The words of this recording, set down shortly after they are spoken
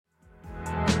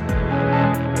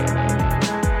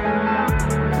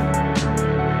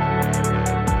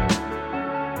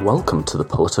Welcome to the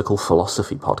Political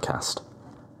Philosophy Podcast.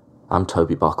 I'm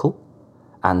Toby Buckle,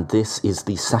 and this is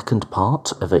the second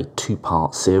part of a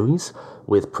two-part series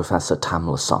with Professor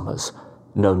Tamla Summers,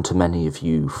 known to many of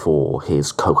you for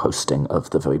his co-hosting of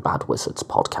the Very Bad Wizards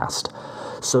podcast.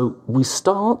 So we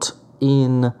start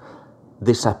in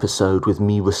this episode with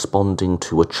me responding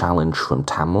to a challenge from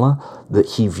Tamla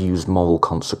that he views moral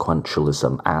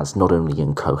consequentialism as not only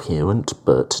incoherent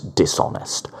but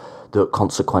dishonest. That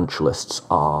consequentialists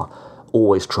are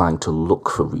always trying to look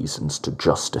for reasons to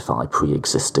justify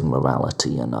pre-existing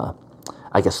morality, and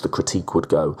I guess the critique would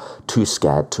go, too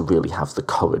scared to really have the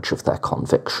courage of their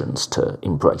convictions to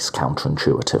embrace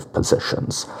counterintuitive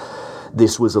positions.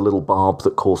 This was a little barb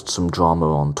that caused some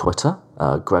drama on Twitter.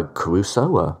 Greg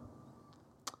Caruso, a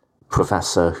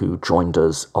professor who joined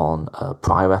us on a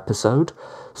prior episode,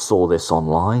 saw this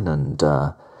online and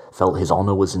felt his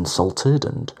honour was insulted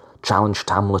and challenged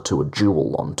Tamla to a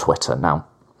duel on Twitter. Now,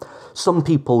 some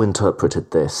people interpreted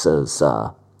this as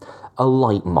a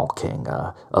light mocking,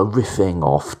 a riffing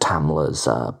off Tamla's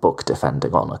book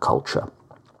defending honour culture.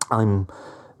 I'm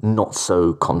not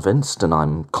so convinced, and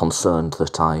I'm concerned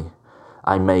that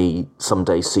I may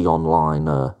someday see online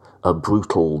a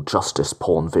brutal justice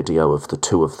porn video of the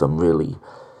two of them really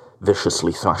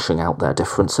viciously thrashing out their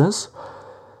differences.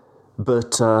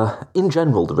 But in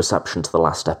general, the reception to the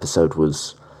last episode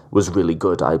was really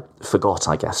good. I forgot,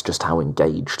 I guess, just how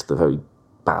engaged the Very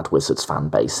Bad Wizards fan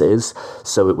base is,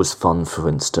 so it was fun, for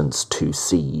instance, to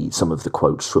see some of the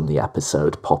quotes from the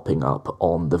episode popping up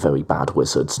on the Very Bad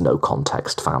Wizards No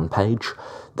Context fan page.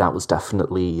 That was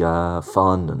definitely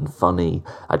fun and funny.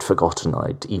 I'd forgotten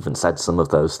I'd even said some of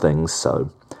those things,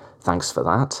 so thanks for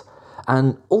that.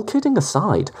 And all kidding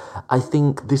aside, I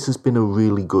think this has been a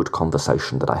really good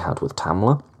conversation that I had with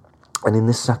Tamla, and in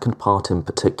this second part in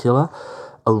particular,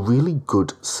 a really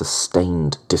good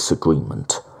sustained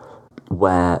disagreement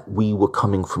where we were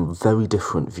coming from very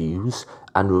different views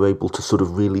and were able to sort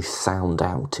of really sound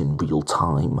out in real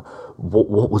time what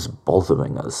was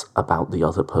bothering us about the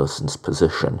other person's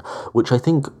position, which I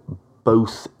think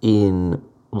both in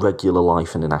regular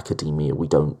life and in academia we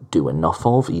don't do enough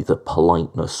of, either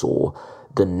politeness or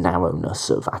the narrowness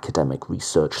of academic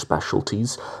research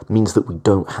specialties means that we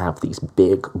don't have these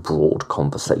big, broad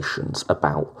conversations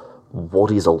about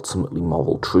what is ultimately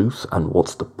moral truth and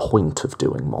what's the point of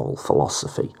doing moral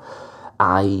philosophy.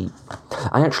 I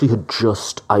actually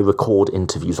I record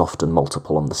interviews often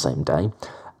multiple on the same day,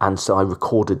 and so I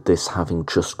recorded this having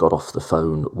just got off the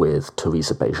phone with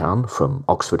Teresa Bejan from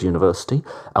Oxford University,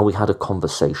 and we had a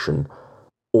conversation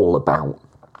all about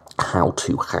how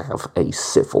to have a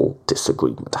civil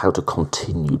disagreement, how to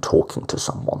continue talking to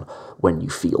someone when you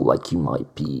feel like you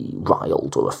might be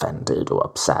riled or offended or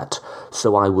upset.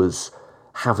 So I was,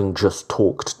 having just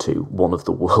talked to one of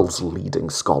the world's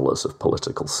leading scholars of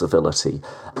political civility,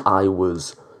 I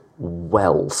was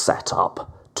well set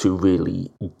up to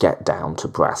really get down to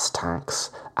brass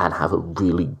tacks and have a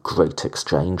really great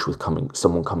exchange with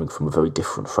someone coming from a very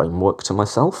different framework to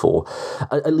myself, or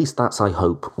at least that's, I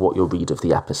hope, what your read of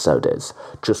the episode is.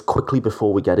 Just quickly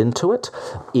before we get into it,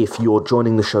 if you're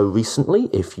joining the show recently,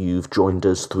 if you've joined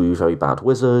us through Very Bad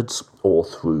Wizards, or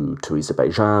through Teresa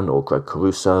Bejan, or Greg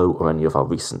Caruso, or any of our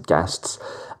recent guests,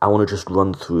 I want to just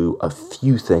run through a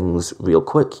few things real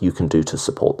quick you can do to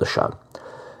support the show.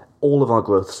 All of our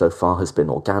growth so far has been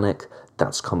organic.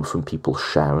 That's come from people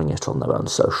sharing it on their own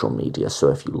social media.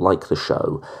 So if you like the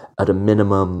show, at a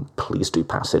minimum, please do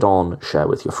pass it on, share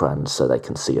with your friends so they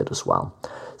can see it as well.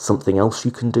 Something else you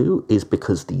can do is,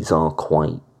 because this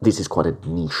is quite a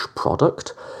niche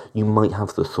product, you might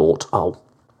have the thought, oh,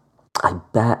 I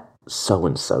bet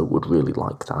so-and-so would really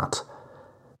like that.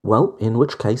 Well, in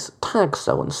which case, tag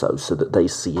so-and-so so that they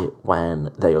see it when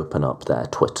they open up their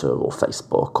Twitter or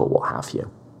Facebook or what have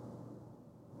you.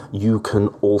 You can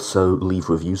also leave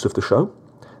reviews of the show.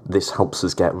 This helps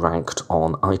us get ranked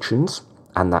on iTunes,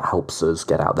 and that helps us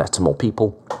get out there to more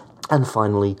people. And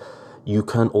finally, you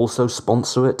can also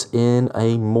sponsor it in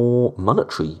a more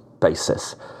monetary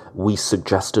basis. We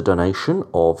suggest a donation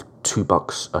of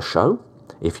 $2 a show.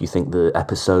 If you think the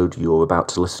episode you're about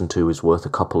to listen to is worth a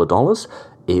couple of dollars,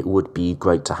 it would be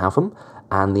great to have them.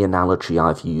 And the analogy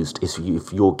I've used is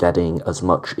if you're getting as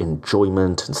much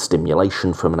enjoyment and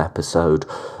stimulation from an episode,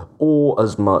 or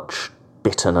as much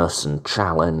bitterness and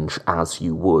challenge as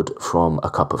you would from a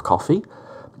cup of coffee,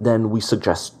 then we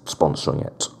suggest sponsoring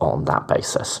it on that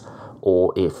basis.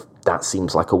 Or if that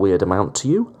seems like a weird amount to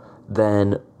you,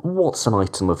 then what's an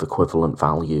item of equivalent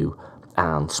value,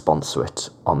 and sponsor it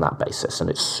on that basis. And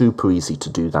it's super easy to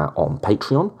do that on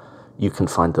Patreon. You can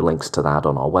find the links to that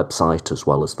on our website, as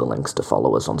well as the links to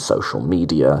follow us on social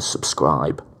media,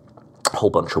 subscribe, a whole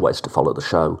bunch of ways to follow the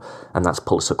show, and that's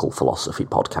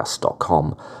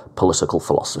politicalphilosophypodcast.com,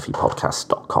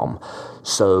 politicalphilosophypodcast.com.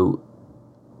 So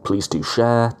please do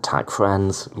share, tag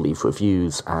friends, leave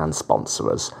reviews, and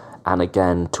sponsor us. And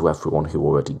again, to everyone who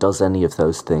already does any of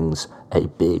those things, a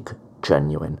big,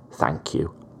 genuine thank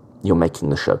you. You're making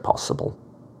the show possible.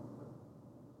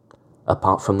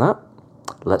 Apart from that,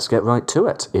 let's get right to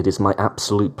it. It is my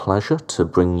absolute pleasure to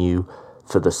bring you,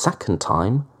 for the second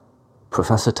time,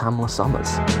 Professor Tamla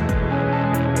Sommers.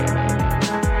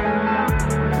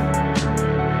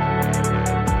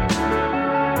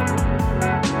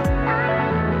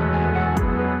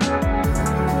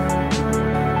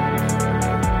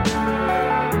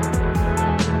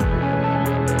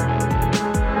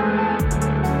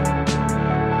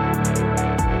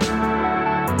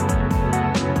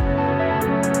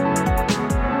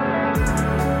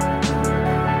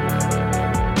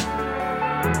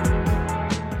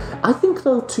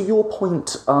 To your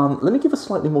point, let me give a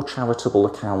slightly more charitable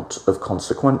account of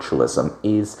consequentialism,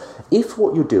 is if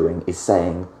what you're doing is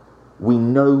saying, we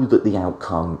know that the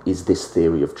outcome is this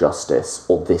theory of justice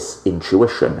or this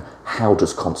intuition, how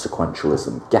does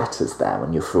consequentialism get us there?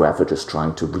 And you're forever just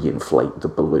trying to reinflate the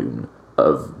balloon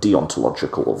of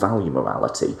deontological or value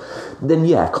morality, then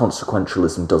yeah,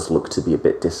 consequentialism does look to be a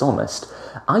bit dishonest.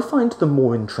 I find the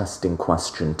more interesting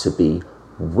question to be,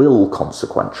 will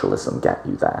consequentialism get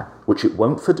you there? Which it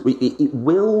won't for... It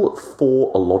will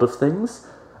for a lot of things.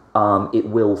 It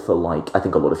will for, like, I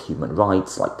think a lot of human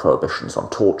rights, like prohibitions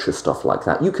on torture, stuff like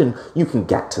that. You can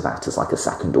get to that as like a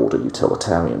second-order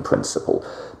utilitarian principle.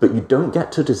 But you don't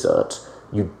get to desert,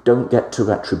 you don't get to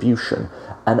retribution,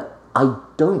 and I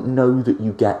don't know that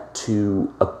you get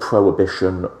to a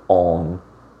prohibition on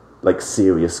like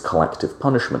serious collective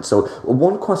punishment. So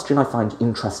one question I find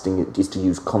interesting is to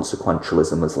use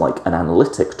consequentialism as like an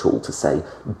analytic tool to say,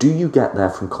 do you get there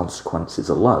from consequences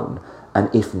alone? And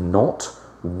if not,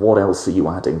 what else are you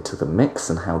adding to the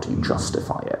mix and how do you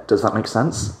justify it? Does that make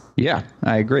sense? Yeah,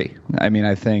 I agree. I mean,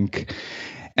 I think,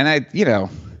 and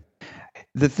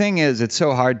the thing is, it's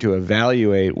so hard to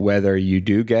evaluate whether you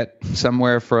do get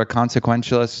somewhere for a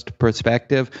consequentialist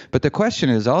perspective. But the question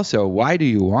is also, why do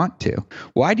you want to?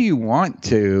 Why do you want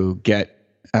to get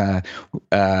the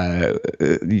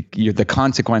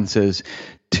consequences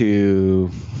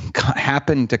to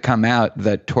happen to come out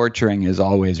that torturing is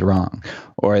always wrong,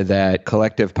 or that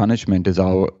collective punishment is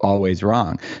always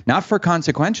wrong? Not for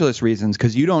consequentialist reasons,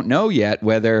 because you don't know yet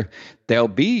whether there'll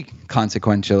be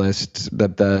consequentialists,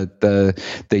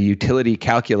 the utility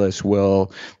calculus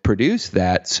will produce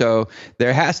that. So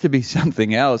there has to be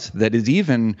something else that is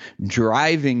even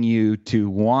driving you to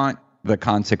want the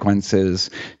consequences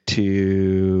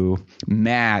to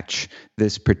match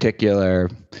this particular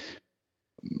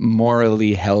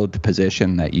morally held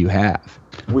position that you have.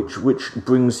 Which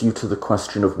brings you to the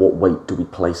question of what weight do we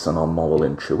place on our moral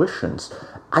intuitions?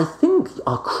 I think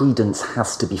our credence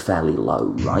has to be fairly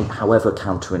low, right? However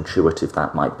counterintuitive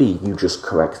that might be, you just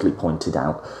correctly pointed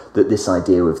out that this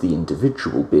idea of the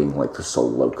individual being like the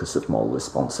sole locus of moral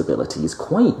responsibility is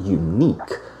quite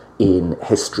unique in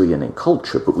history and in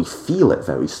culture, but we feel it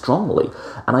very strongly.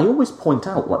 And I always point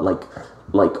out like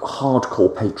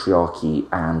hardcore patriarchy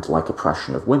and like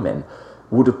oppression of women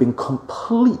would have been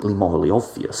completely morally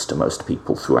obvious to most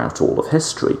people throughout all of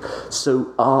history.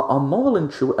 So our moral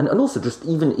intuition, and also just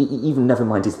even never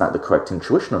mind is that the correct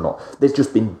intuition or not, there's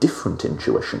just been different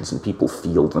intuitions and people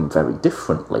feel them very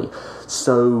differently.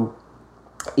 So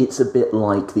it's a bit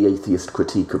like the atheist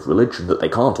critique of religion that they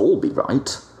can't all be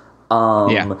right.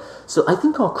 So I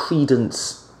think our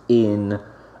credence in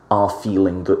our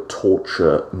feeling that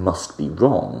torture must be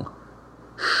wrong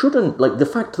shouldn't, like, the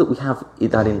fact that we have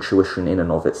that intuition in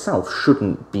and of itself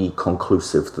shouldn't be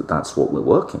conclusive that that's what we're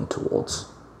working towards.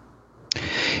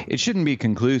 It shouldn't be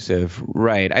conclusive,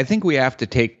 right? I think we have to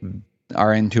take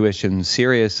our intuition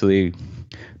seriously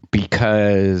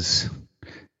because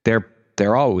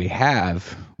they're all we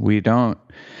have. We don't,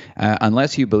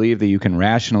 unless you believe that you can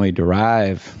rationally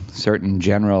derive certain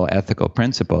general ethical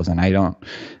principles, and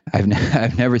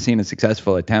I've never seen a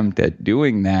successful attempt at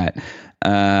doing that.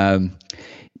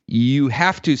 You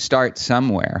have to start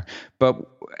somewhere,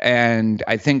 and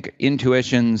I think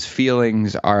intuitions,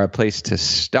 feelings are a place to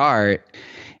start.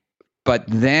 But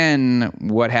then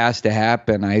what has to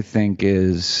happen, I think,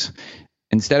 is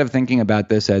instead of thinking about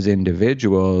this as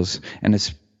individuals, and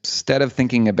instead of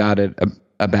thinking about it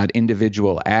about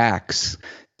individual acts,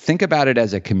 think about it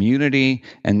as a community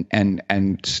and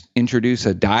introduce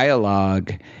a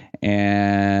dialogue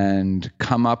and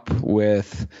come up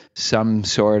with some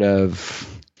sort of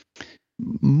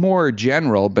more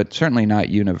general, but certainly not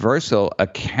universal,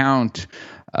 account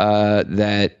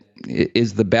that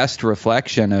is the best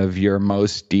reflection of your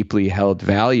most deeply held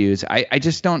values. I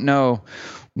just don't know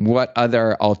what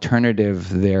other alternative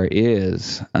there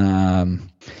is. I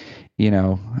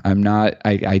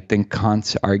think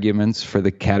Kant's arguments for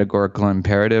the categorical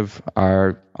imperative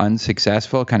are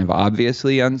unsuccessful, kind of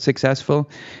obviously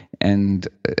unsuccessful. And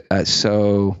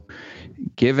so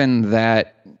given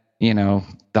that, the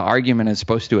argument is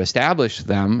supposed to establish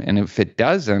them, and if it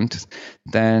doesn't,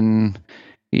 then,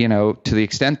 to the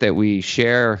extent that we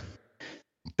share,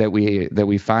 that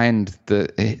we find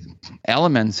the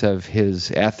elements of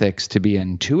his ethics to be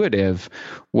intuitive,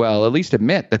 well, at least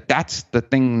admit that that's the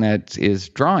thing that is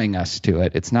drawing us to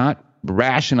it. It's not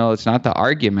rational. It's not the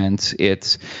arguments.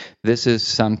 This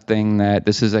is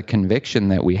a conviction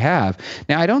that we have.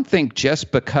 Now, I don't think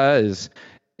just because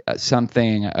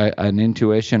an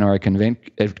intuition or a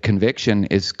conviction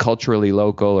is culturally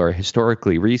local or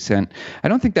historically recent, I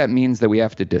don't think that means that we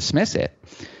have to dismiss it.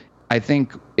 I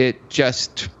think we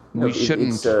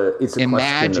shouldn't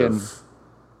imagine.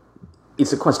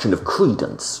 It's a question of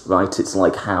credence, right? It's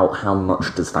like how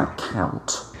much does that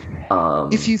count?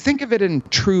 If you think of it in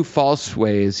true false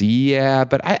ways, yeah,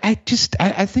 but I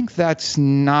think that's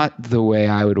not the way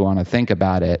I would want to think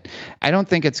about it. I don't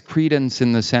think it's credence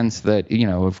in the sense that,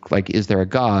 is there a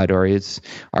God, or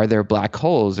are there black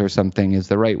holes or something is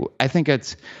the right. I think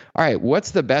it's, all right,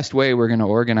 what's the best way we're going to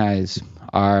organize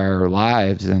our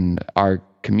lives and our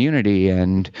community,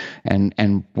 and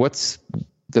what's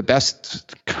the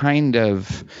best kind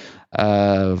of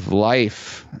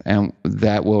life and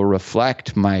that will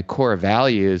reflect my core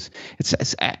values.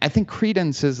 I think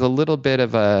credence is a little bit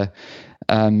of a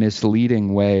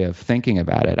misleading way of thinking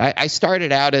about it. I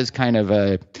started out as kind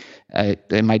of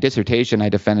in my dissertation, I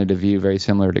defended a view very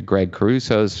similar to Greg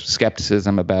Caruso's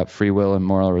skepticism about free will and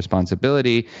moral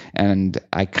responsibility, and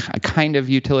a kind of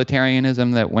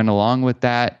utilitarianism that went along with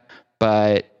that.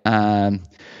 But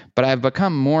I've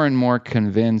become more and more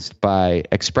convinced by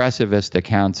expressivist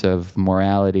accounts of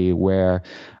morality where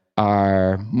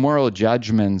our moral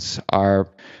judgments are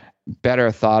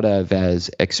better thought of as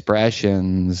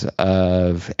expressions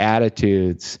of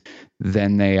attitudes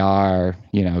than they are,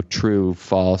 true,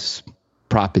 false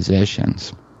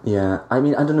propositions. Yeah, I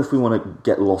mean, I don't know if we want to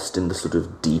get lost in the sort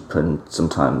of deep and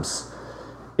sometimes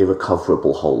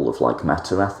irrecoverable hole of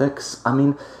meta-ethics. I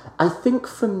mean, I think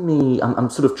for me, I'm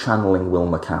sort of channeling Will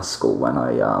MacAskill when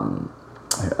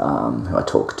who I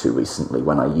talked to recently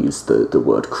when I used the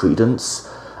word credence.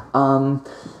 And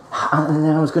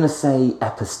then I was going to say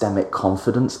epistemic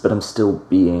confidence, but I'm still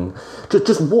being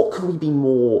just what can we be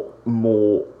more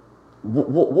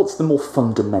what's the more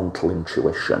fundamental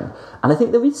intuition? And I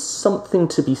think there is something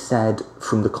to be said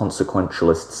from the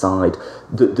consequentialist side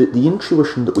that the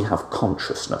intuition that we have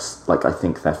consciousness, like I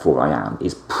think therefore I am,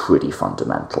 is pretty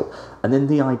fundamental. And then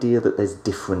the idea that there's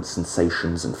different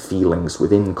sensations and feelings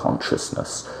within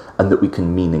consciousness, and that we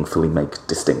can meaningfully make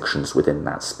distinctions within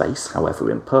that space, however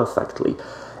imperfectly,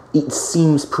 it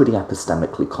seems pretty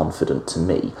epistemically confident to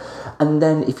me. And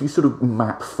then if you sort of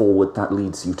map forward, that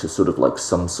leads you to sort of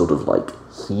some sort of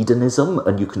hedonism,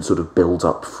 and you can sort of build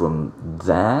up from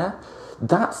there.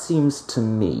 That seems to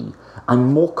me,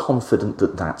 I'm more confident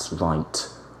that that's right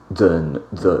than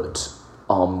that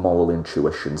our moral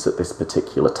intuitions at this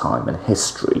particular time in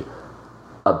history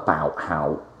about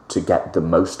how to get the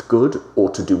most good or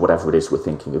to do whatever it is we're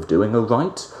thinking of doing are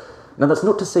right. Now, that's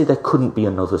not to say there couldn't be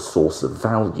another source of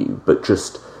value, but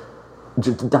just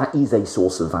that is a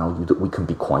source of value that we can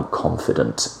be quite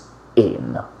confident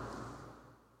in.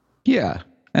 Yeah,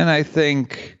 and I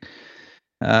think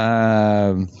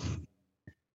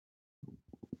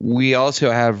we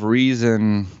also have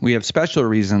special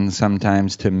reasons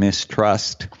sometimes to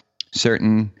mistrust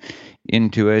certain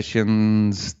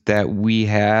intuitions that we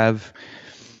have.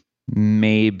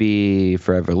 Maybe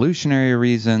for evolutionary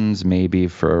reasons, maybe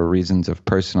for reasons of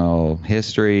personal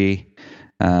history.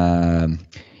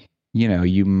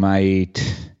 You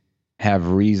might have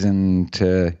reason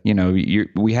to,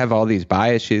 we have all these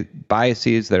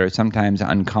biases that are sometimes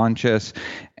unconscious,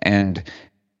 and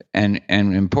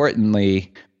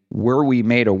importantly, were we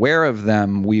made aware of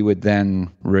them, we would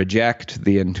then reject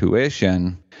the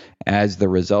intuition as the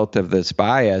result of this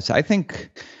bias. I think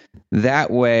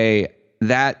that way,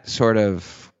 that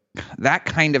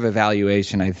kind of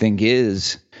evaluation, I think,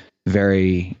 is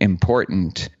very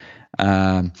important.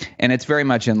 And it's very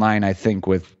much in line, I think,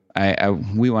 with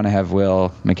we want to have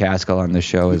Will MacAskill on the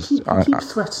show. He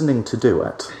keeps threatening to do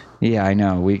it. Yeah, I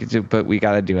know. But we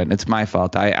got to do it. It's my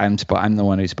fault. I'm the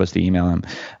one who's supposed to email him.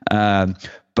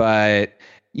 But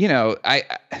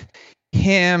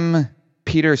him,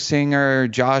 Peter Singer,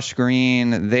 Josh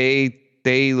Green, they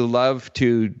they love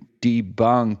to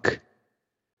debunk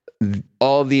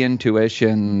all the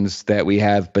intuitions that we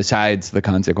have besides the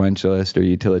consequentialist or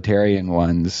utilitarian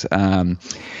ones. And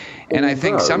I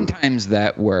think sometimes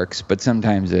that works, but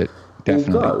sometimes it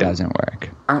definitely doesn't work.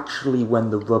 Actually, when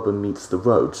the rubber meets the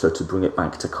road, so to bring it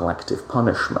back to collective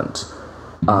punishment,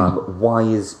 why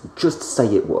is just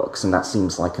say it works, and that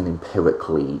seems like an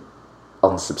empirically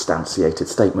unsubstantiated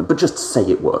statement, but just say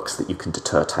it works that you can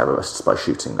deter terrorists by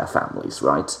shooting their families,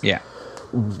 right? Yeah.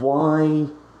 Why,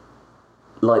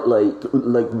 like,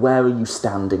 where are you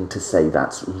standing to say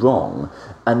that's wrong?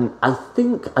 And I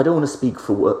think, I don't want to speak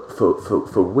for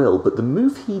Will, but the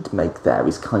move he'd make there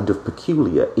is kind of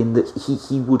peculiar in that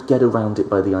he would get around it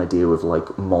by the idea of,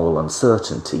 like, moral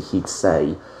uncertainty. He'd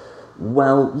say,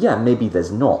 well, yeah, maybe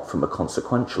there's not from a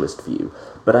consequentialist view,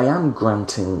 but I am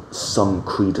granting some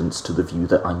credence to the view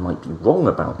that I might be wrong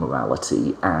about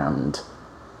morality and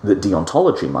that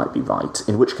deontology might be right,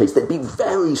 in which case there'd be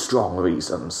very strong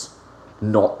reasons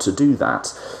not to do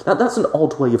that. Now, that's an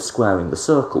odd way of squaring the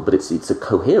circle, but it's a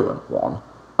coherent one.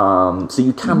 So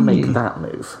you can make that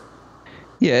move.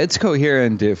 Yeah, it's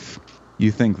coherent if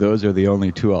you think those are the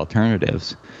only two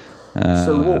alternatives.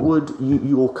 So what would,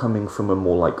 you're coming from a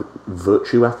more like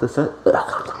virtue ethicist,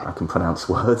 I can pronounce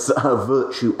words, a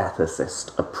virtue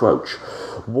ethicist approach.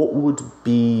 What would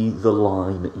be the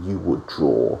line you would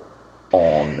draw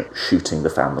on shooting the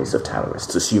families of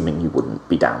terrorists, assuming you wouldn't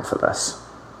be down for this?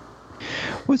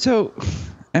 Well, so,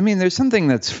 I mean, there's something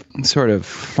that's sort of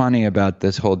funny about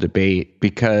this whole debate,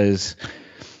 because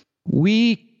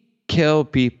we kill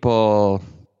people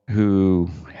who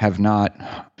have not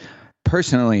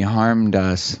personally harmed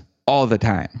us all the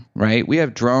time, right? We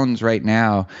have drones right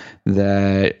now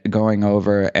that going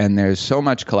over, and there's so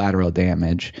much collateral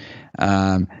damage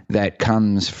that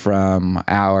comes from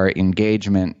our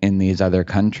engagement in these other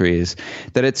countries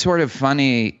that it's sort of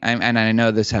funny. And I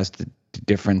know this has to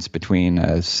difference between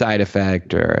a side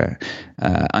effect or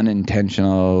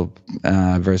unintentional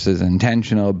versus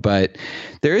intentional, but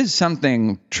there is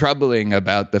something troubling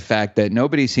about the fact that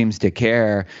nobody seems to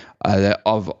care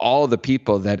of all the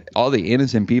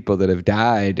innocent people that have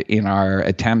died in our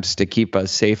attempts to keep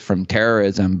us safe from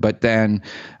terrorism, but then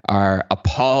are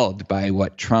appalled by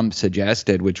what Trump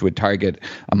suggested, which would target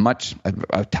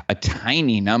a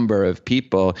tiny number of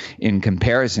people in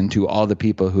comparison to all the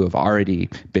people who have already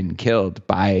been killed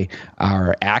by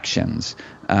our actions.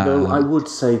 No, I would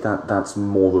say that that's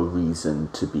more a reason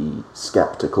to be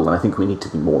skeptical, and I think we need to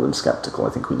be more than skeptical. I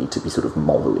think we need to be sort of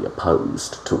morally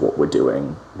opposed to what we're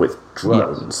doing with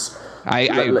drones.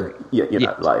 Yes.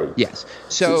 Yes.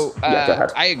 So go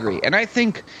ahead. I agree, and I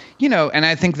think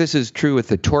this is true with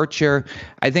the torture.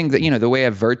 I think that the way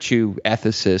a virtue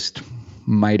ethicist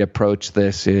might approach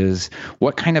this is,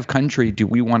 what kind of country do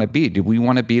we want to be? Do we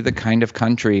want to be the kind of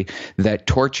country that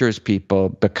tortures people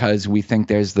because we think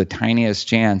there's the tiniest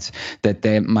chance that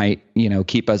they might,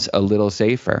 keep us a little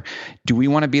safer? Do we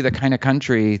want to be the kind of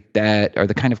country or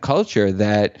the kind of culture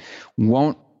that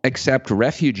won't accept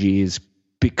refugees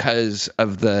because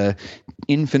of the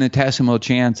infinitesimal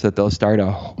chance that they'll start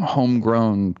a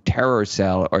homegrown terror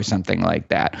cell or something like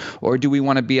that? Or do we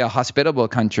want to be a hospitable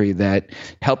country that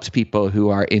helps people who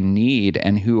are in need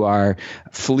and who are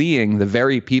fleeing the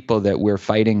very people that we're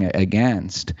fighting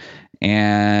against?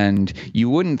 And you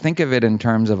wouldn't think of it in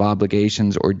terms of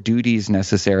obligations or duties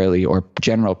necessarily, or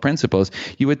general principles.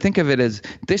 You would think of it as,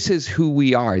 this is who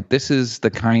we are. This is the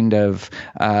kind of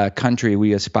country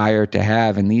we aspire to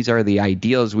have, and these are the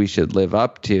ideals we should live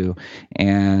up to.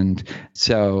 And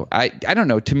so I don't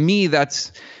know. To me,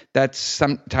 that's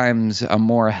sometimes a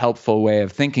more helpful way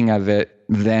of thinking of it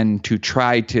than to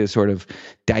try to sort of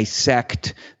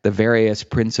dissect the various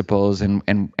principles and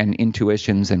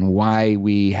intuitions and why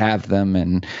we have them,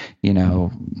 and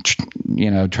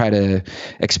try to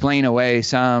explain away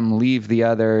some, leave the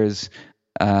others.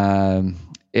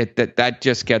 That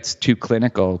just gets too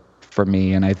clinical for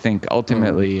me, and I think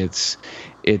ultimately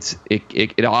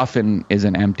it often is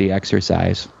an empty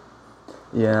exercise.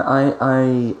 Yeah,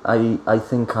 I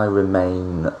think I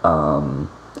remain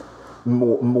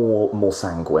more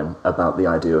sanguine about the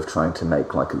idea of trying to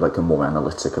make like a more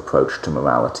analytic approach to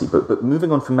morality. But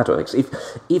moving on from metaethics,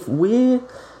 if we're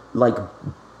like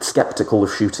skeptical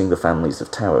of shooting the families of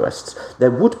terrorists,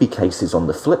 there would be cases on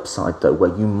the flip side though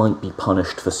where you might be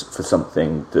punished for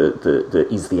something that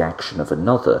is the action of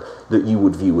another that you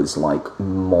would view as like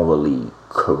morally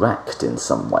correct in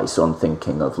some way. So I'm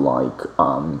thinking of like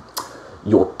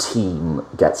your team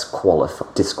gets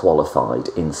disqualified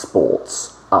in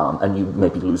sports, and you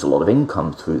maybe lose a lot of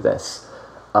income through this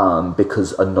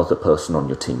because another person on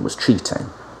your team was cheating.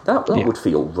 That would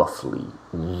feel roughly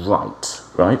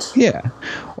right? Yeah.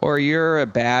 Or you're a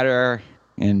batter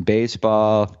in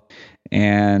baseball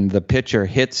and the pitcher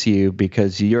hits you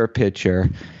because your pitcher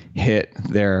hit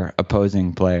their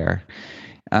opposing player.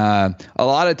 A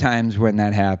lot of times when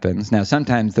that happens, now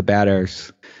sometimes the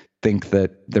batters think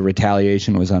that the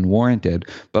retaliation was unwarranted,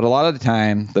 but a lot of the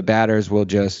time the batters will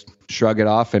just shrug it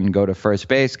off and go to first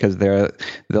base because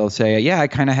they'll say, yeah, I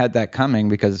kind of had that coming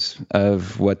because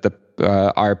of what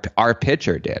our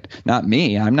pitcher did. Not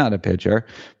me. I'm not a pitcher,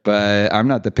 but I'm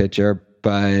not the pitcher.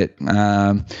 But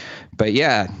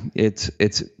yeah, it's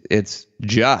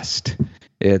just.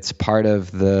 It's part of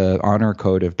the honor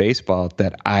code of baseball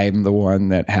that I'm the one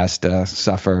that has to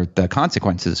suffer the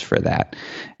consequences for that.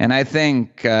 And I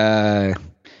think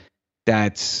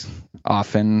that's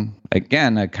often,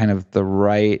 again, a kind of the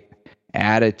right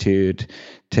attitude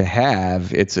to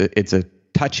have. It's a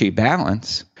touchy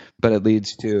balance, but it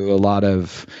leads to a lot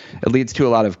of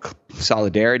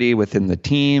solidarity within the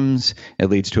teams.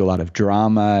 It leads to a lot of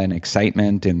drama and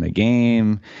excitement in the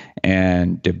game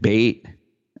and debate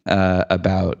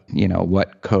about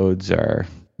what codes are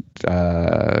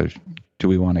do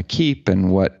we want to keep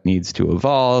and what needs to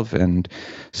evolve. And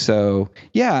so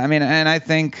and I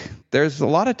think there's a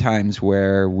lot of times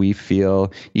where we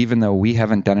feel, even though we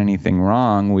haven't done anything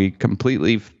wrong, we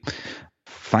completely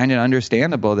find it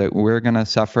understandable that we're going to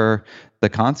suffer the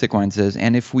consequences.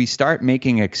 And if we start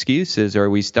making excuses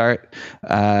or we start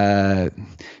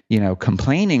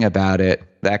complaining about it,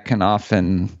 that can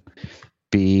often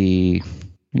be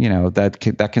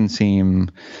that can seem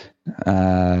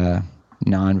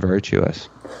non-virtuous.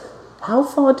 How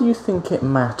far do you think it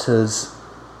matters?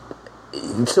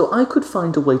 So I could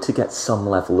find a way to get some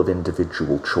level of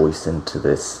individual choice into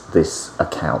this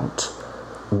account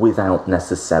without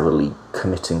necessarily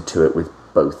committing to it with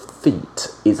both feet.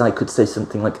 I could say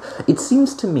something like, it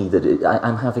seems to me that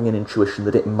I'm having an intuition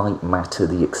that it might matter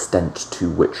the extent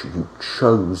to which you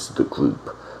chose the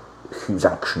group whose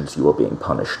actions you are being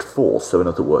punished for. So in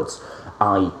other words,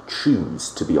 I choose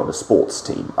to be on a sports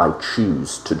team. I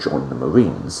choose to join the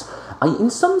Marines. In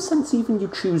some sense, even you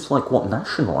choose what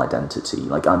national identity.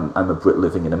 Like I'm a Brit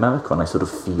living in America, and I sort of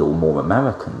feel more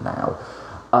American now.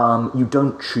 You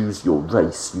don't choose your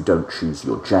race. You don't choose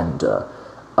your gender.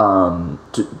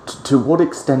 To what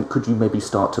extent could you maybe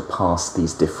start to pass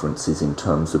these differences in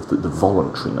terms of the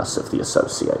voluntariness of the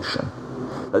association?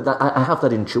 I have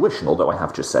that intuition, although I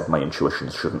have just said my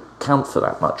intuition shouldn't count for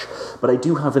that much. But I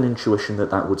do have an intuition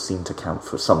that would seem to count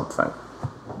for something.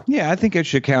 Yeah, I think it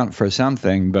should count for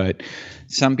something, but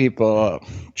some people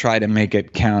try to make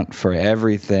it count for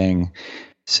everything.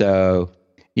 So,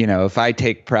 if I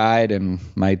take pride in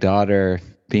my daughter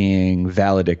being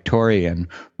valedictorian,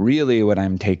 really what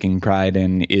I'm taking pride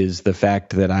in is the fact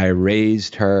that I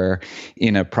raised her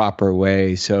in a proper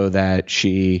way so that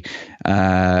she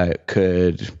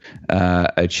could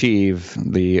achieve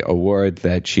the award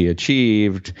that she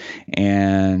achieved.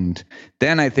 And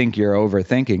then I think you're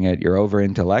overthinking it. You're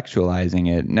over-intellectualizing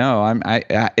it. No,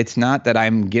 it's not that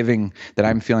I'm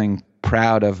feeling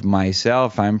proud of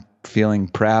myself. I'm feeling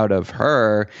proud of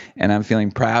her, and I'm feeling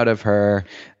proud of her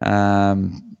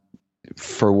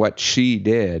for what she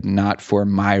did, not for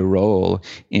my role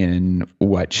in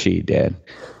what she did.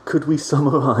 Could we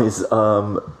summarize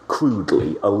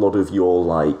crudely a lot of your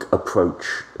approach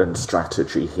and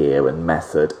strategy here and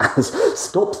method as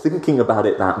stop thinking about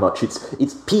it that much?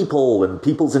 It's people and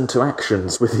people's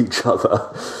interactions with each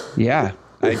other. Yeah.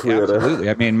 Absolutely.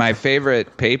 I mean, my favorite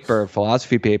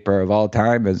philosophy paper of all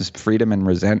time is Freedom and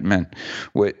Resentment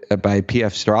by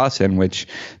P.F. Strawson, which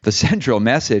the central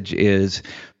message is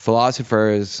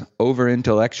philosophers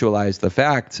over-intellectualize the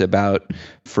facts about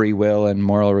free will and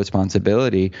moral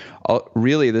responsibility.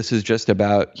 Really, this is just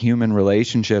about human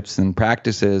relationships and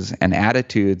practices and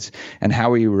attitudes and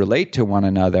how we relate to one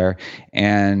another.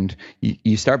 And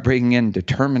you start bringing in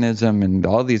determinism and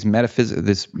all these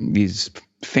these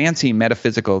fancy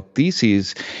metaphysical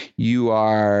theses, you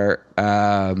are...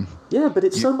 yeah, but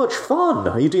it's so much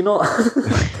fun. You do not...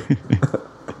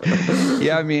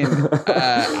 Yeah, I mean,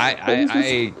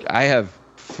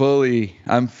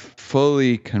 I'm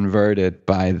fully converted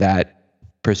by that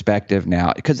perspective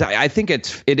now, because I think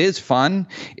it is fun.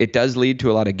 It does lead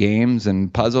to a lot of games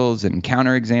and puzzles and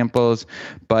counterexamples,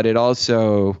 but it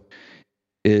also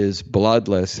is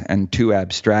bloodless and too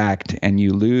abstract, and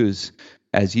you lose,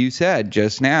 as you said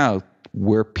just now,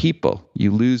 we're people.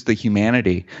 you lose the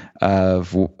humanity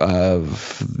of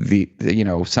the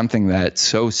something that's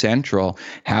so central,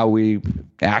 how we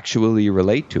actually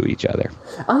relate to each other.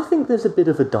 I think there's a bit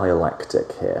of a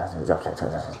dialectic here.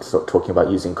 Sort of talking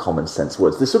about using common sense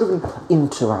words. There's sort of an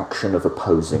interaction of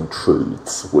opposing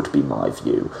truths, would be my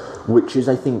view, which is,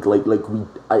 I think,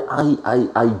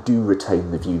 I do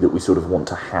retain the view that we sort of want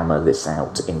to hammer this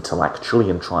out intellectually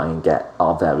and try and get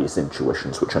our various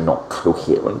intuitions, which are not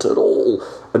coherent at all,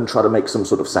 and try to make some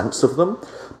sort of sense of them.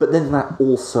 But then that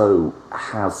also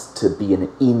has to be in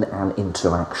an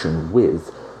interaction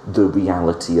with the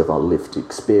reality of our lived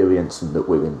experience, and that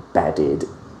we're embedded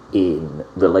in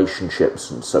relationships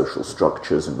and social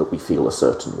structures, and that we feel a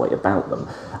certain way about them.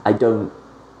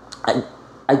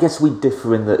 I guess we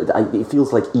differ in that it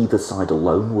feels like either side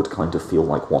alone would kind of feel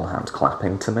like one hand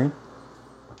clapping to me.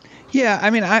 Yeah, I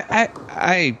mean,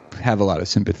 I have a lot of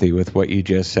sympathy with what you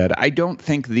just said. I don't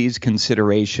think these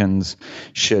considerations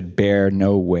should bear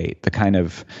no weight. The kind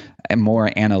of a more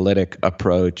analytic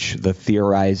approach, the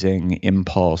theorizing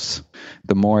impulse,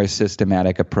 the more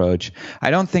systematic approach, I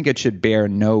don't think it should bear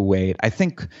no weight. I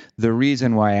think the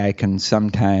reason why I can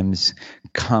sometimes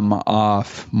come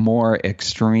off more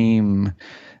extreme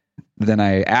than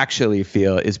I actually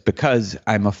feel is because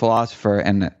I'm a philosopher,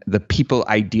 and the people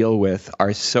I deal with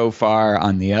are so far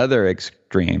on the other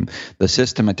extreme, the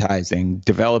systematizing,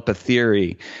 develop a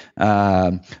theory,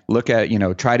 look at,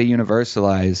 try to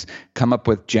universalize, come up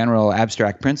with general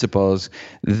abstract principles,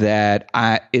 that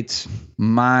it's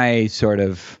my sort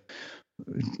of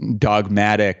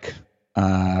dogmatic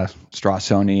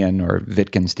Strawsonian or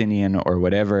Wittgensteinian or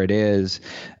whatever it is,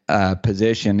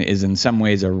 position is in some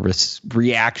ways a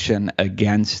reaction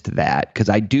against that, because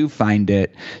I do find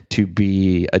it to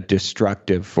be a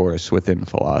destructive force within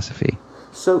philosophy.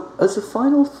 So, as a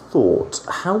final thought,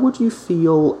 how would you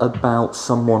feel about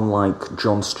someone like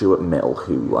John Stuart Mill,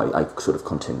 who I sort of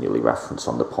continually reference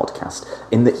on the podcast,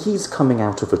 in that he's coming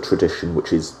out of a tradition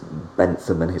which is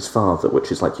Bentham and his father, which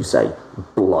is, like you say,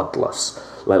 bloodless.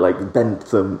 Like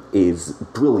Bentham is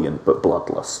brilliant but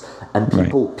bloodless, and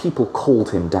people called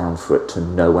him down for it to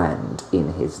no end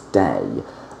in his day.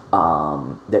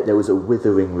 There was a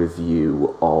withering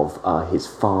review of his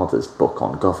father's book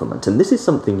on government, and this is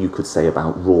something you could say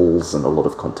about Rawls and a lot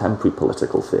of contemporary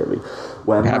political theory,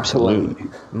 where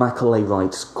Macaulay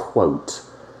writes, quote,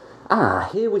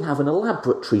 here we have an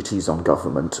elaborate treatise on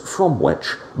government, from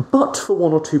which, but for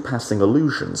one or two passing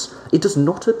allusions, it does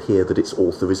not appear that its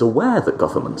author is aware that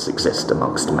governments exist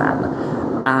amongst men.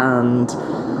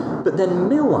 But then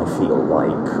Mill, I feel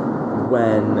like,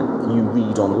 when you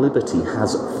read on liberty,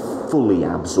 has fully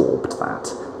absorbed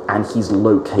that, and he's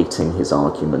locating his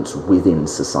arguments within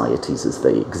societies as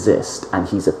they exist, and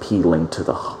he's appealing to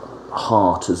the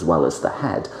heart as well as the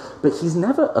head, but he's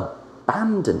never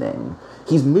abandoning.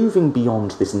 He's moving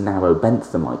beyond this narrow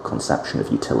Benthamite conception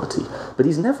of utility, but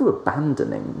he's never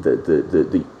abandoning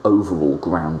the overall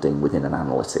grounding within an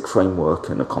analytic framework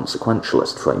and a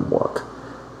consequentialist framework.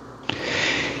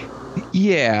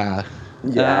 Yeah.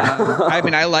 I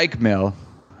mean, I like Mill.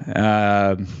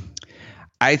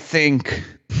 I think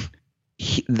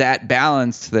that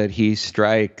balance that he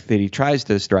tries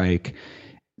to strike,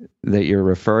 that you're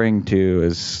referring to,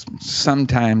 is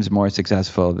sometimes more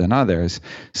successful than others.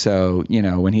 So,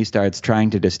 when he starts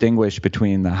trying to distinguish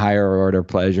between the higher order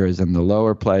pleasures and the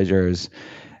lower pleasures,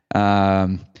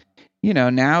 now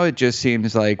it just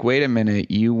seems like, wait a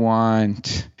minute, you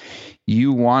want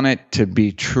it to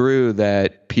be true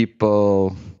that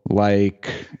people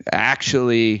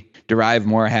actually derive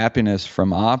more happiness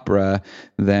from opera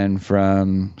than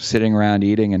from sitting around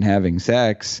eating and having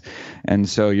sex. And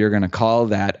so you're going to call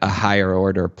that a higher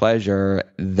order pleasure,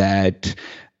 that,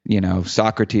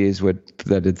 Socrates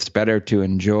that it's better to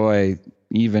enjoy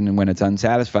even when it's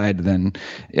unsatisfied than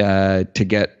to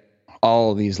get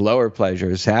all these lower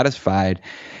pleasures satisfied.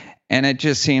 And it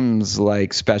just seems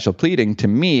like special pleading to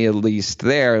me, at least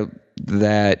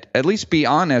that at least be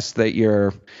honest that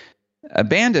you're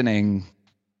abandoning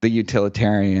the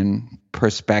utilitarian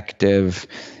perspective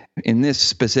in this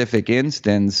specific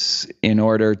instance in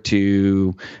order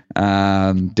to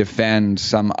defend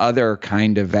some other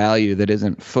kind of value that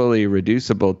isn't fully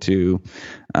reducible to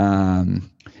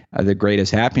the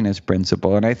greatest happiness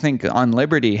principle. And I think On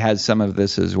Liberty has some of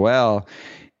this as well.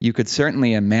 You could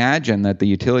certainly imagine that the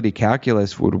utility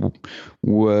calculus would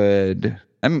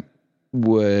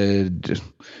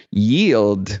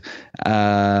yield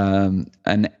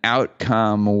an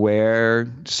outcome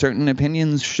where certain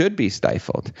opinions should be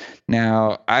stifled.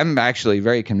 Now, I'm actually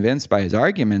very convinced by his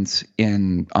arguments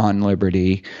On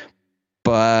Liberty,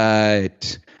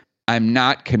 but I'm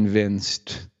not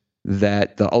convinced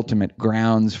that the ultimate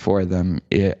grounds for them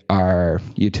are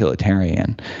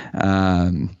utilitarian.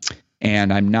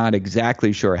 And I'm not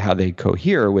exactly sure how they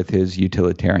cohere with his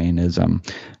utilitarianism,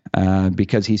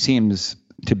 because he seems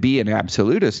to be an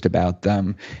absolutist about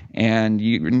them. And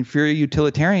if you're a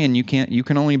utilitarian, you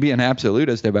can only be an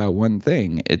absolutist about one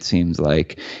thing, it seems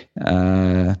like.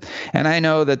 And I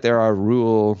know that there are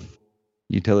rule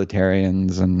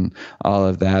utilitarians and all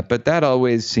of that, but that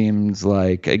always seems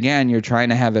like, again, you're trying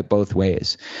to have it both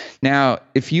ways. Now,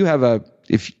 if you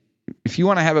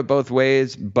want to have it both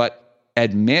ways, but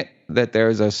admit that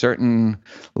there's a certain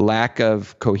lack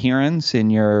of coherence in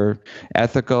your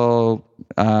ethical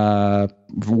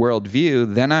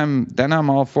worldview, then I'm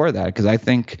all for that, because I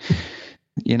think,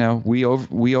 we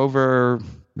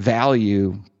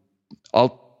overvalue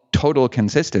total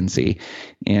consistency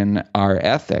in our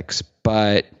ethics.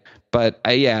 But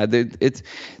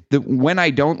when I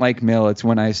don't like Mill, it's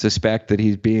when I suspect that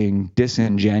he's being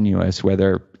disingenuous,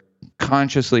 whether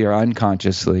consciously or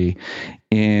unconsciously,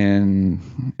 in,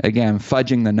 again,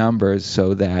 fudging the numbers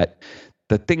so that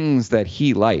the things that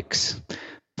he likes,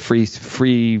 free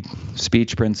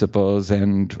speech principles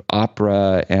and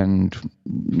opera and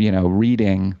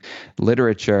reading,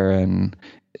 literature, and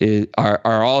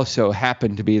are also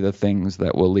happen to be the things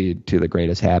that will lead to the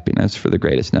greatest happiness for the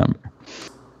greatest number.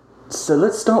 So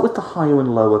let's start with the higher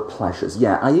and lower pleasures.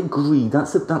 Yeah, I agree.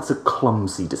 That's a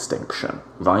clumsy distinction,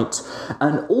 right?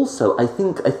 And also, I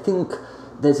think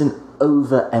there's an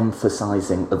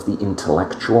overemphasizing of the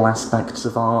intellectual aspects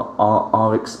of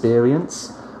our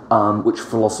experience, which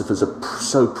philosophers are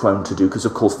so prone to do, because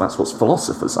of course that's what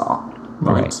philosophers are,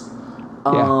 right?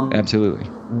 Yeah, absolutely.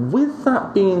 With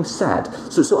that being said,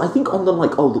 so I think on the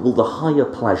the higher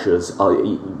pleasures are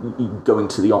going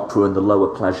to the opera, and the lower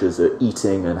pleasures are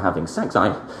eating and having sex.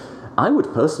 I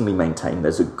would personally maintain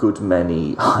there's a good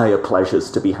many higher pleasures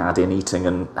to be had in eating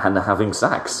and having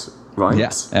sex, right?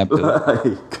 Yes,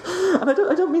 absolutely. And I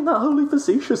don't mean that wholly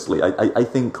facetiously. I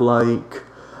think our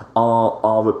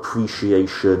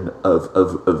appreciation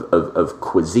of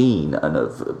cuisine and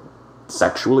of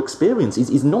sexual experience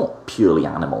is not purely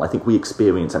animal. I think we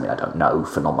experience, I don't know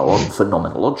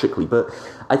phenomenologically, but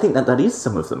I think that is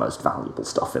some of the most valuable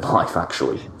stuff in life,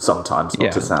 actually, sometimes,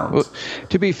 not to sound... Well,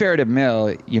 to be fair to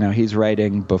Mill, he's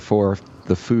writing before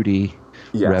the foodie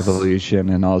revolution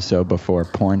and also before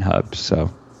Pornhub, so...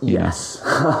 Yes.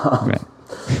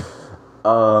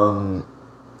 One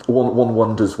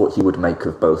wonders what he would make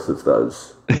of both of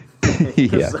those.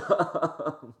 Yeah.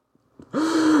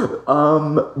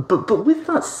 But with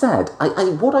that said,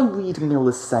 what I read Mill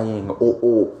as saying,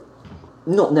 or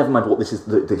not, never mind what this is,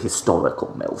 the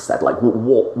historical Mill said,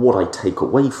 what I take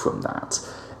away from that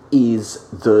is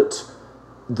that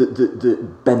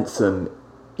Bentham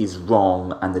is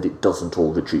wrong, and that it doesn't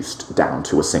all reduce down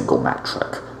to a single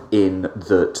metric. In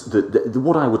that,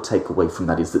 what I would take away from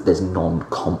that is that there's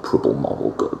non-comparable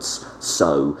moral goods.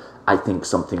 So I think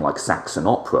something like Saxon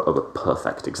opera are a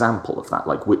perfect example of that.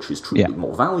 Which is truly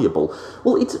more valuable?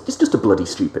 Well, it's just a bloody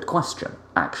stupid question,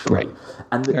 actually. Right.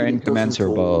 And they're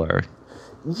incommensurable,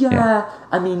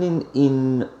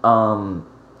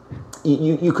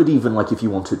 You could even, if you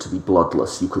wanted to be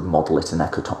bloodless, you could model it in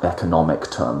economic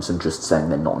terms and just saying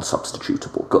they're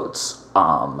non-substitutable goods.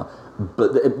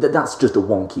 But that's just a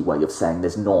wonky way of saying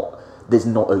there's not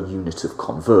a unit of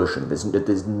conversion. There's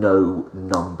no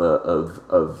number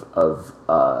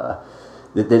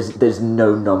there's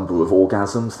no number of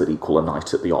orgasms that equal a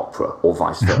night at the opera, or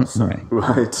vice versa,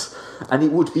 right? And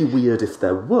it would be weird if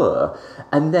there were.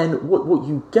 And then what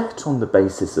you get on the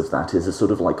basis of that is a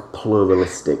sort of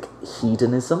pluralistic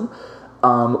hedonism,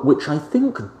 which I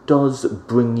think does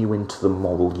bring you into the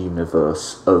moral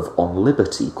universe of On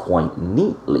Liberty quite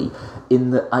neatly,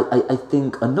 in that I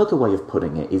think another way of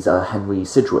putting it is Henry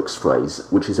Sidgwick's phrase,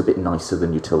 which is a bit nicer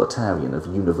than utilitarian, of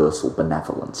universal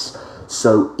benevolence.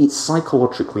 So it's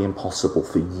psychologically impossible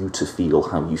for you to feel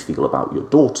how you feel about your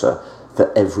daughter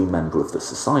for every member of the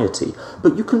society,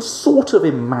 but you can sort of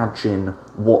imagine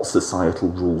what societal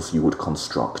rules you would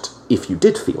construct if you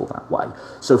did feel that way.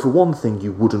 So for one thing,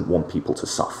 you wouldn't want people to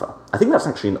suffer. I think that's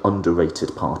actually an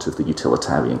underrated part of the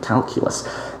utilitarian calculus,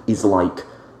 is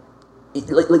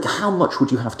how much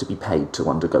would you have to be paid to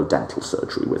undergo dental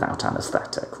surgery without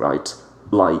anaesthetic, right?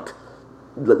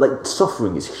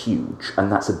 Suffering is huge, and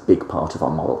that's a big part of our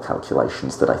moral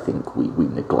calculations that I think we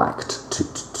neglect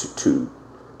to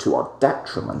our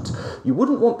detriment. You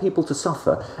wouldn't want people to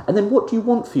suffer. And then what do you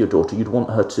want for your daughter? You'd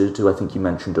want her to do, I think you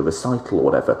mentioned, a recital or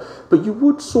whatever, but you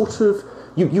would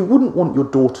you wouldn't want your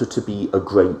daughter to be a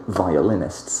great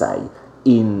violinist, say,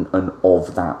 in and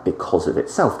of that because of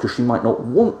itself, because she might not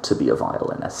want to be a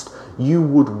violinist. You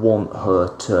would want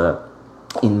her to,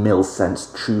 in Mill's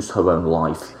sense, choose her own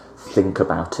life, think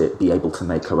about it, be able to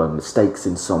make her own mistakes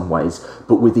in some ways,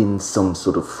 but within some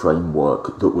sort of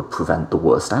framework that would prevent the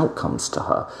worst outcomes to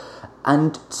her.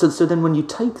 And so then when you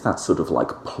take that sort of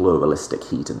like pluralistic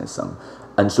hedonism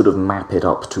and sort of map it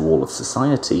up to all of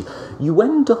society, you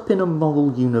end up in a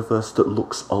moral universe that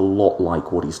looks a lot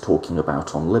like what he's talking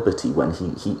about on Liberty when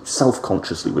he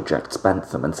self-consciously rejects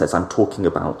Bentham and says, I'm talking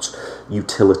about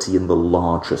utility in the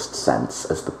largest sense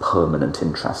as the permanent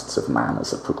interests of man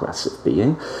as a progressive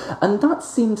being. And that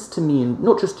seems to me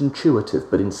not just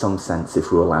intuitive, but in some sense,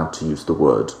 if we're allowed to use the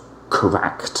word,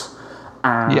 correct.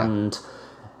 And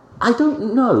I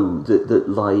don't know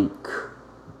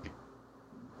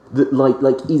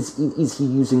is he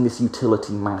using this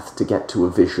utility math to get to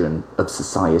a vision of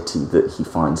society that he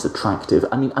finds attractive?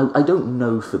 I mean, I don't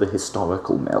know for the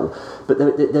historical Mill, but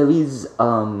there is,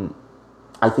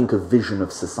 I think, a vision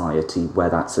of society where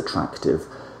that's attractive,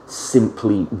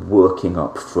 simply working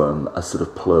up from a sort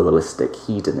of pluralistic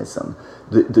hedonism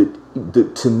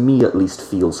that to me at least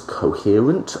feels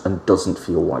coherent and doesn't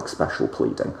feel like special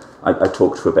pleading. I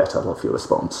talked for a bit. I'd love your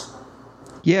response.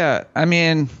 Yeah, I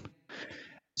mean...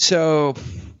 So,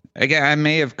 again, I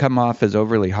may have come off as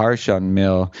overly harsh on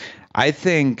Mill. I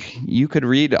think you could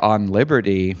read On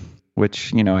Liberty,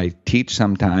 which, I teach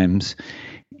sometimes,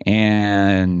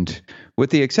 and with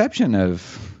the exception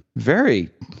of very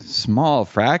small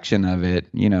fraction of it,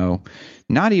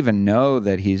 not even know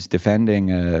that he's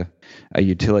defending a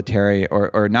utilitarian,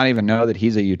 or not even know that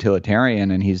he's a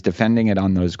utilitarian and he's defending it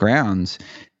on those grounds,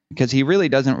 because he really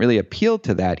doesn't really appeal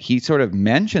to that. He sort of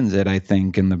mentions it, I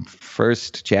think, in the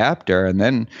first chapter and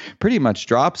then pretty much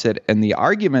drops it. And the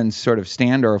arguments sort of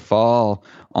stand or fall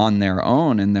on their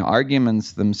own, and the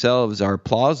arguments themselves are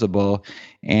plausible.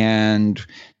 And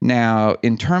now,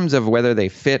 in terms of whether they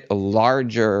fit a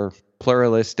larger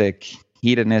pluralistic,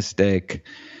 hedonistic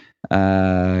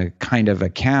kind of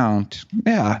account,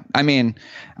 I mean,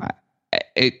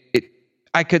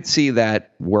 I could see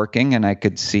that working, and I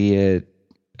could see it,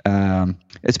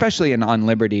 especially in On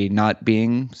Liberty, not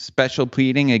being special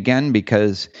pleading, again,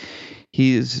 because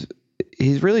he's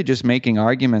really just making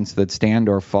arguments that stand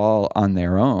or fall on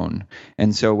their own.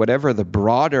 And so whatever the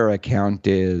broader account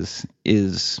is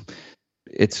it's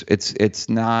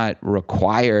not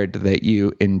required that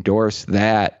you endorse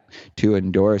that to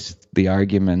endorse the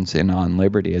arguments in On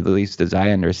Liberty, at least as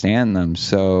I understand them.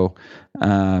 So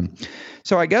I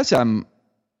guess I'm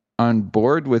on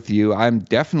board with you. I'm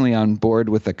definitely on board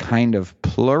with a kind of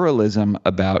pluralism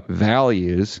about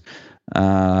values.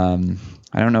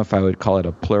 I don't know if I would call it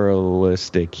a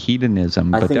pluralistic hedonism,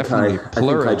 but definitely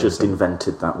pluralism. I think I just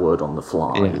invented that word on the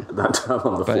fly. Yeah. That term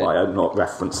on the fly. I'm not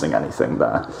referencing anything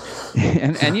there.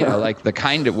 And like the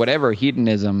kind of whatever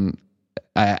hedonism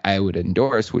I would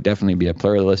endorse would definitely be a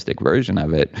pluralistic version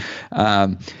of it.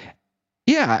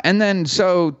 Yeah, and then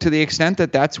so to the extent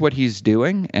that that's what he's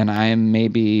doing, and I'm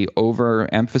maybe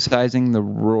overemphasizing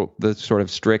the sort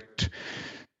of strict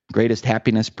greatest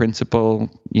happiness principle,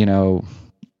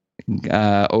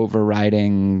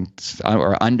 overriding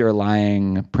or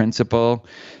underlying principle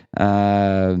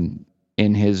in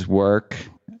his work,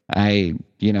 then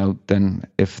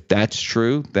if that's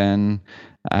true, then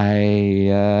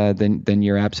then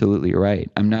you're absolutely right.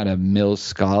 I'm not a Mill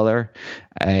scholar,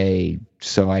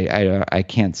 so I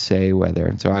can't say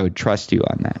whether. So I would trust you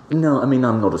on that. No, I mean,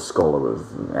 I'm not a scholar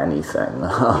of anything.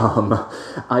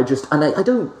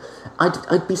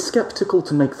 I'd be skeptical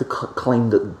to make the claim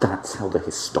that that's how the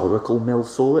historical Mill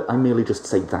saw it. I merely just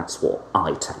say that's what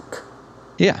I take.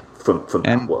 Yeah. From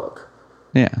that work.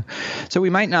 Yeah. So we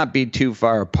might not be too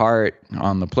far apart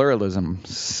on the pluralism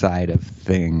side of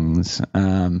things.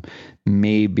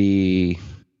 Maybe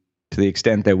to the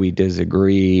extent that we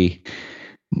disagree,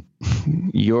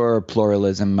 your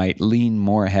pluralism might lean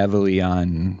more heavily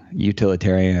on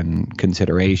utilitarian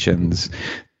considerations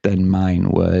than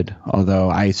mine would, although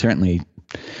I certainly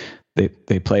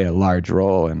they play a large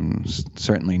role and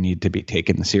certainly need to be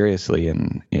taken seriously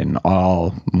in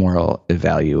all moral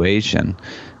evaluation.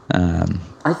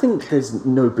 I think there's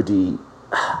nobody...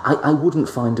 I wouldn't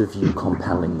find a view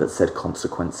compelling that said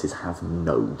consequences have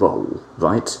no role,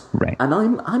 right? Right. And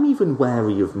I'm even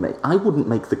wary of... I wouldn't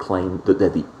make the claim that they're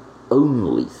the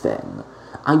only thing.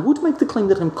 I would make the claim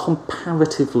that I'm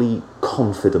comparatively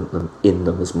confident in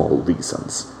them as moral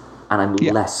reasons. And I'm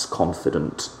less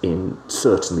confident in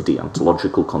certainly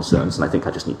deontological concerns, and I think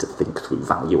I just need to think through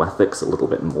value ethics a little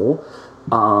bit more.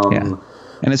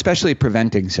 And especially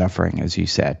preventing suffering, as you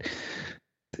said,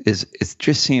 it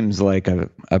just seems like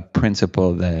a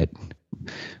principle that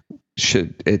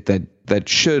that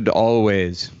should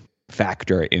always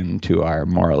factor into our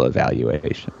moral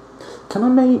evaluation. Can I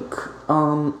make,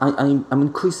 I'm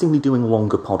increasingly doing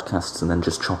longer podcasts and then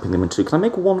just chopping them into, can I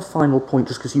make one final point,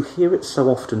 just because you hear it so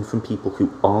often from people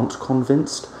who aren't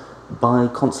convinced by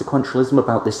consequentialism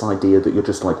about this idea that you're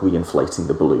just like reinflating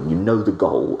the balloon. You know the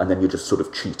goal, and then you're just sort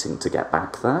of cheating to get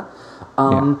back there.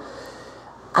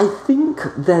 I think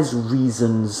there's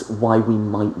reasons why we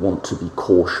might want to be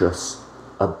cautious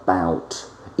about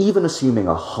even assuming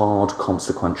a hard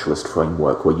consequentialist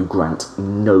framework where you grant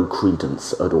no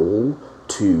credence at all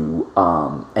to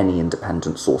any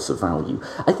independent source of value.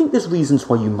 I think there's reasons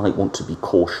why you might want to be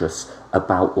cautious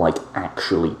about, like,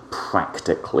 actually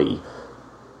practically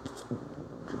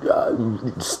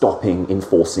stopping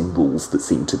enforcing rules that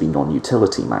seem to be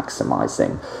non-utility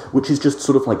maximizing, which is just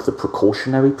sort of like the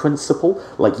precautionary principle.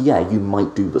 Like, yeah, you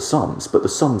might do the sums, but the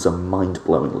sums are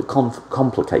mind-blowingly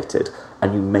complicated,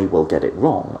 and you may well get it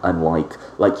wrong. And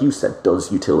like you said,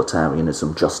 does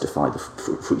utilitarianism justify the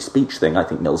free speech thing? I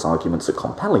think Mill's arguments are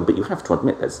compelling, but you have to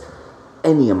admit there's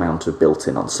any amount of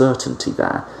built-in uncertainty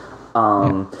there.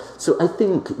 So I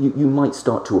think you might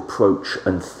start to approach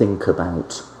and think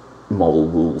about moral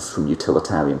rules from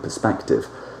utilitarian perspective,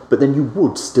 but then you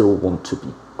would still want to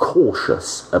be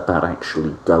cautious about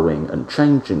actually going and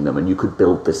changing them, and you could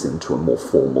build this into a more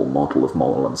formal model of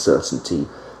moral uncertainty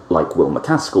like Will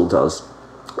MacAskill does,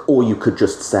 or you could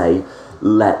just say,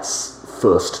 let's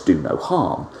first do no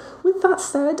harm. With that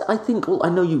said, I think, well, I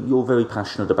know you're very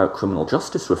passionate about criminal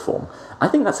justice reform. I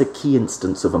think that's a key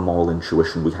instance of a moral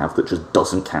intuition we have that just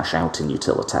doesn't cash out in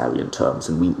utilitarian terms,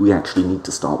 and we actually need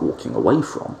to start walking away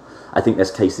from. I think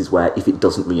there's cases where if it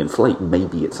doesn't reinflate,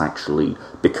 maybe it's actually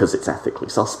because it's ethically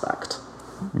suspect.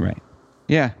 Right.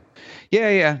 Yeah.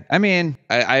 I mean,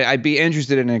 I'd be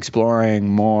interested in exploring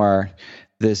more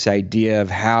this idea of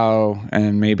how,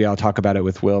 and maybe I'll talk about it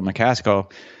with Will MacAskill,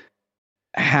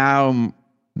 how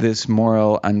this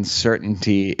moral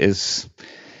uncertainty is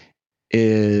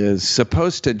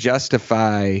supposed to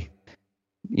justify,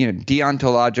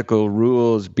 deontological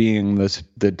rules being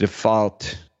the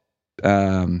default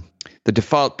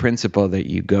principle that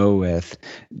you go with.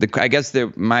 I guess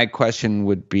my question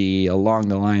would be along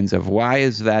the lines of, why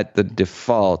is that the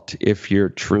default if you're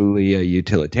truly a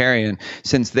utilitarian?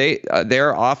 Since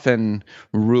they're often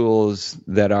rules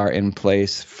that are in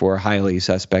place for highly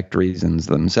suspect reasons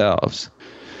themselves.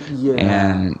 Yeah.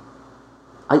 And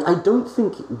I don't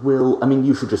think Will... I mean,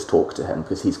 you should just talk to him,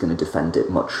 because he's going to defend it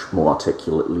much more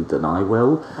articulately than I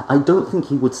will. I don't think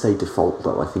he would say default,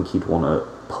 though. I think he'd want to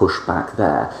push back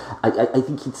there. I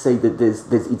think he'd say that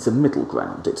it's a middle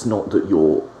ground. It's not that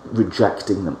you're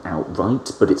rejecting them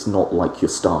outright, but it's not like you're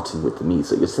starting with them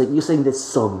either. You're saying there's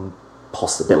some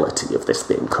possibility of this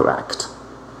being correct.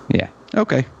 Yeah.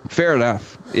 Okay. Fair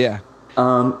enough. Yeah.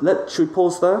 Should we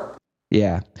pause there?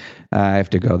 Yeah. I have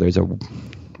to go. There's a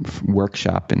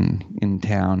workshop in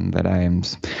town that I am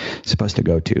supposed to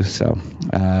go to. So,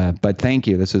 but thank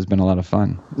you. This has been a lot of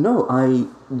fun. No, I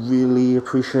really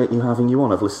appreciate having you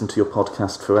on. I've listened to your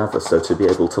podcast forever, so to be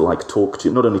able to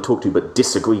not only talk to you, but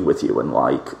disagree with you and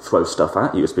throw stuff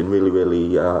at you, it's been really,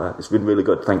 really, it's been really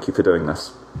good. Thank you for doing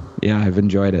this. Yeah, I've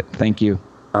enjoyed it. Thank you.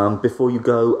 Before you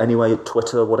go, anyway,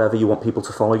 Twitter, whatever you want people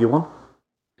to follow you on?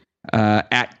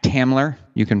 At Tamler,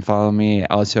 you can follow me.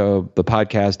 Also, the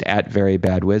podcast at Very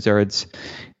Bad Wizards,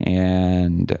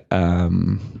 and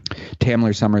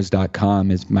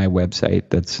TamlerSummers.com is my website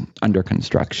that's under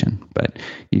construction, but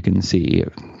you can see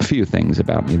a few things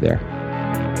about me there.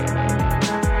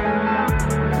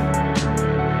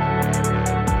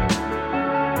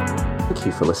 Thank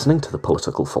you for listening to the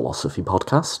Political Philosophy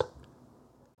Podcast.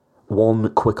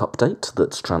 One quick update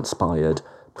that's transpired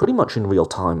pretty much in real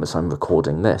time as I'm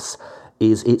recording this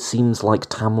is it seems like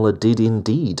Tamler did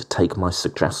indeed take my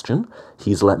suggestion.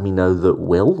 He's let me know that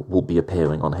will be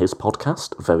appearing on his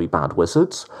podcast, Very Bad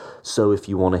Wizards. So if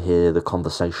you want to hear the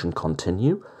conversation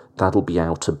continue, that'll be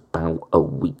out about a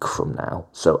week from now.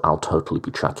 So I'll totally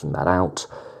be checking that out.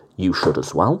 You should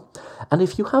as well. And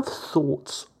if you have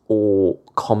thoughts or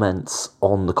comments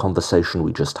on the conversation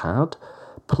we just had,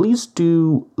 please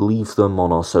do leave them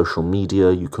on our social media.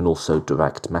 You can also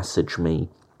direct message me.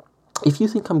 If you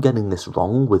think I'm getting this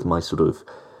wrong with my sort of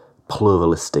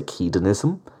pluralistic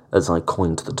hedonism, as I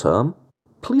coined the term,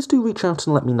 please do reach out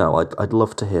and let me know. I'd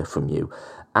love to hear from you.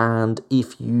 And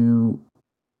if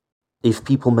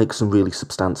people make some really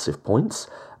substantive points,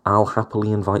 I'll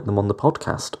happily invite them on the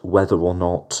podcast, whether or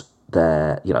not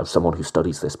they're, someone who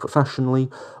studies this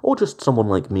professionally, or just someone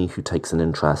like me who takes an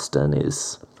interest and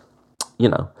is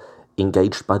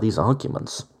engaged by these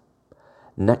arguments.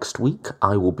 Next week,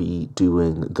 I will be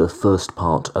doing the first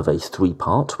part of a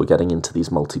 3-part, we're getting into these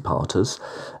multi-parters,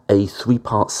 a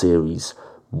 3-part series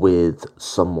with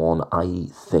someone I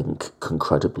think can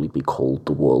credibly be called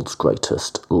the world's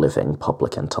greatest living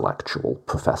public intellectual,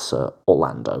 Professor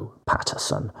Orlando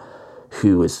Patterson,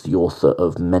 who is the author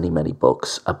of many, many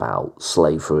books about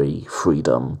slavery,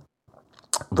 freedom,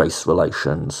 race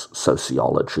relations,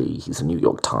 sociology. He's a New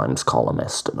York Times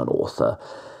columnist and an author,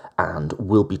 and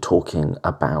we'll be talking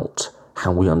about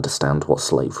how we understand what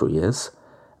slavery is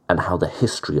and how the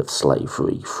history of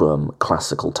slavery from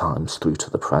classical times through to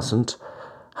the present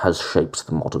has shaped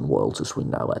the modern world as we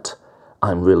know it.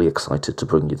 I'm really excited to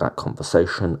bring you that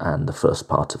conversation, and the first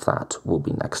part of that will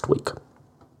be next week.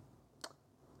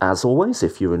 As always,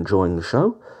 if you're enjoying the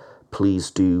show,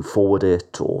 please do forward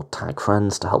it or tag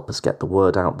friends to help us get the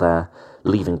word out there.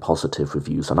 Leaving positive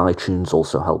reviews on iTunes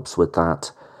also helps with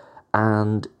that.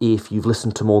 And if you've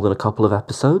listened to more than a couple of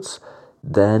episodes,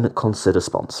 then consider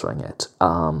sponsoring it.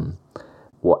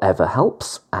 Whatever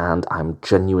helps, and I'm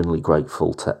genuinely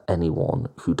grateful to anyone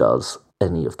who does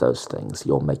any of those things.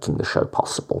 You're making the show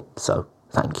possible, so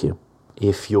thank you.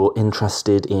 If you're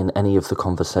interested in any of the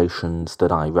conversations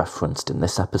that I referenced in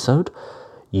this episode,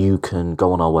 you can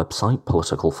go on our website,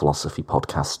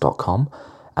 politicalphilosophypodcast.com,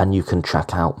 and you can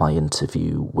check out my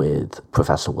interview with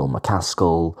Professor Will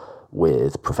MacAskill,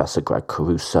 with Professor Greg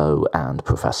Caruso, and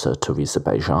Professor Teresa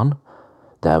Bejan.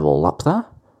 They're all up there,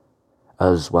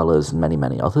 as well as many,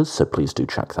 many others, so please do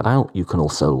check that out. You can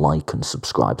also like and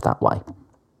subscribe that way.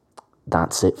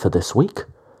 That's it for this week,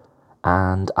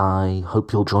 and I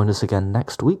hope you'll join us again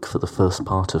next week for the first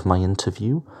part of my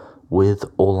interview with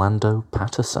Orlando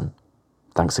Patterson.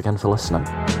 Thanks again for listening.